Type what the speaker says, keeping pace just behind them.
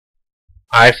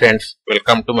Hi friends,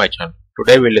 welcome to my channel.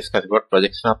 Today we will discuss about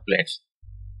projection of planes.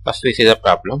 First we see the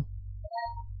problem.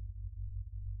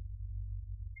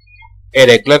 A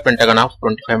regular pentagon of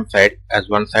 25 sides has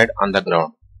one side on the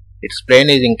ground. Its plane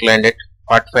is inclined at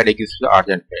 45 degrees to the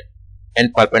horizontal plane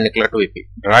and perpendicular to VP.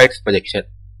 Draw its projection.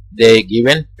 The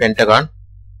given pentagon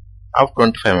of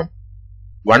 25 mm.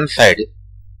 One side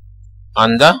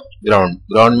on the ground.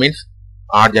 Ground means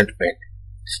horizontal plane.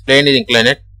 Its plane is inclined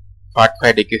at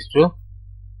 45 degrees to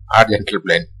horizontal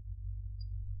plane.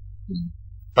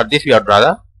 For this we have draw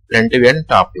the front view and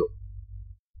top view.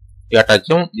 You have to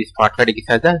assume this 45 degrees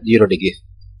as the 0 degrees.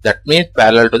 That means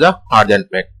parallel to the horizontal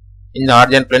plane. In the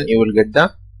horizontal plane you will get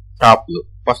the top view.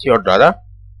 First you have to draw the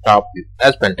top view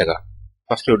as pentagon.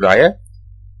 First you draw a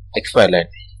XY line.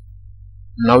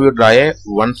 Now you draw a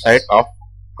one side of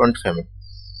 25 mm.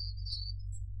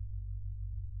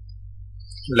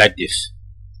 Like this.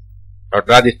 Now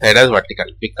draw this side as vertical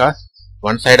because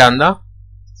one side on the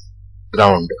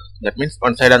ground, that means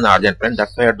one side on the horizontal plane,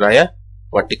 that's why you draw a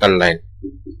vertical line.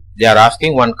 They are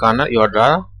asking one corner, you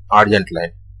draw a horizontal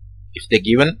line. If they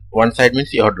given one side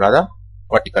means you draw the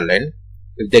vertical line.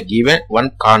 If they given one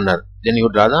corner, then you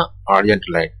draw the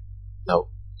horizontal line. Now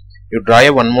you draw a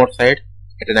one more side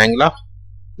at an angle of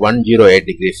 108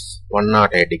 degrees,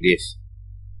 108 degrees.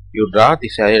 You draw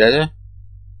this side as a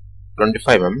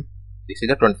 25 mm. This is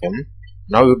the 25 mm.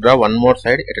 Now you draw one more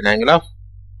side at an angle of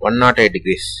 108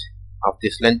 degrees. Of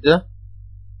this length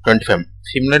 25 mm.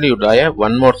 Similarly you draw a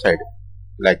one more side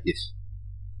like this.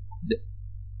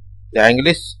 The angle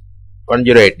is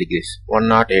 108 degrees.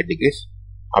 108 degrees.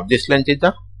 Of this length is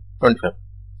the 25.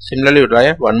 Similarly you draw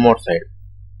a one more side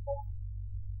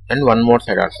and one more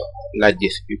side also like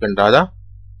this. You can draw the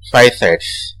 5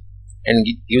 sides and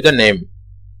give the name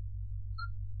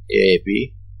A,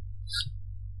 B,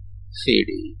 C,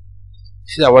 D.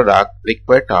 This is our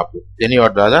required top view. Then you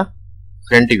draw the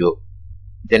front view.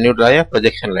 Then you draw a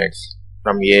projection lines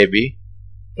from A, B,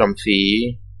 from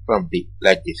C, from D,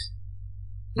 like this.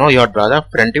 Now you draw the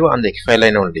front view on the XY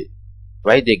line only.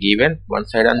 Why they given one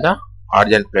side on the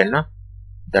horizontal plane?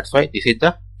 That's why this is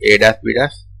the A dash, B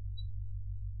dash.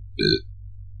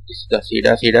 This is the C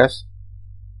dash, C dash,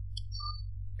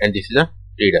 and this is the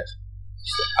D dash.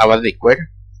 Our required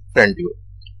front view.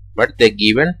 But they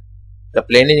given the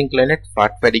plane is inclined at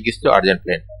 45 degrees to horizontal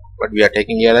plane, but we are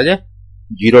taking here as a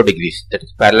 0 degrees, that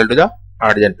is parallel to the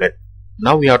horizontal plane.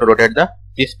 Now we have to rotate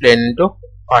this plane into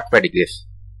 45 degrees.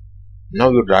 Now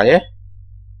you draw a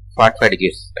 45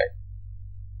 degrees line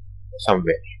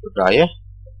somewhere. You draw a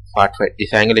 45.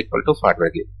 This angle equal to 45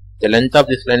 degrees. The length of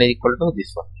this line is equal to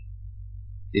this one.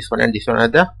 This one and this one are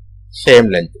the same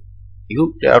length.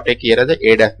 You have to take here as a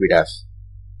A dash, B dash.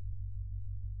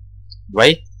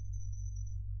 Why?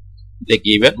 They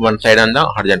given one side on the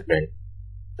horizontal plane.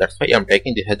 That's why I am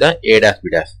taking this as the A dash, B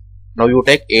dash. Now you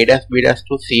take A dash, B dash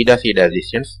to C dash, C dash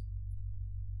distance.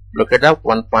 Look at the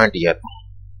one point here,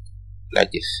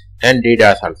 like this, and D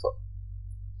dash also.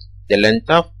 The length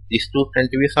of these two front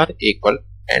views are equal,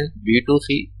 and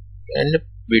B2C and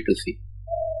B2C,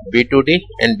 B2D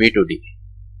and B2D.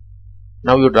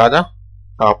 Now you draw the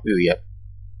top view here.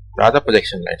 Draw the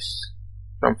projection lines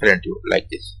from front view like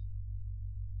this.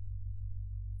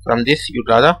 From this you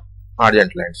draw the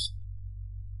horizontal lines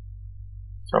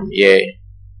from A,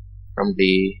 from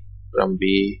D, from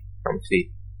B, from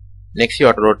C. Next you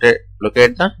have to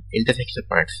locate the intersection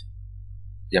points.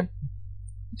 Jump.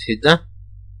 This is the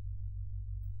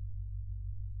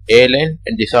A line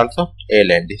and this also A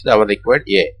line. This is our required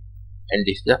A. And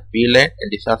this is the B line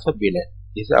and this is also B line.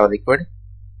 This is our required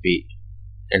B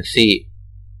and C.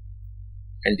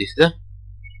 And this is the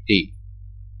D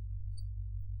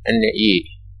and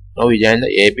E. Now we join the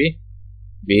AB,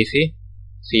 BC,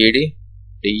 CD,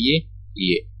 DE,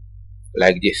 EA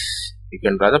like this. You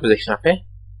can draw the projection of a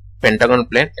pentagon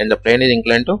plane and the plane is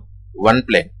inclined to one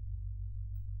plane.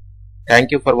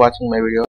 Thank you for watching my video.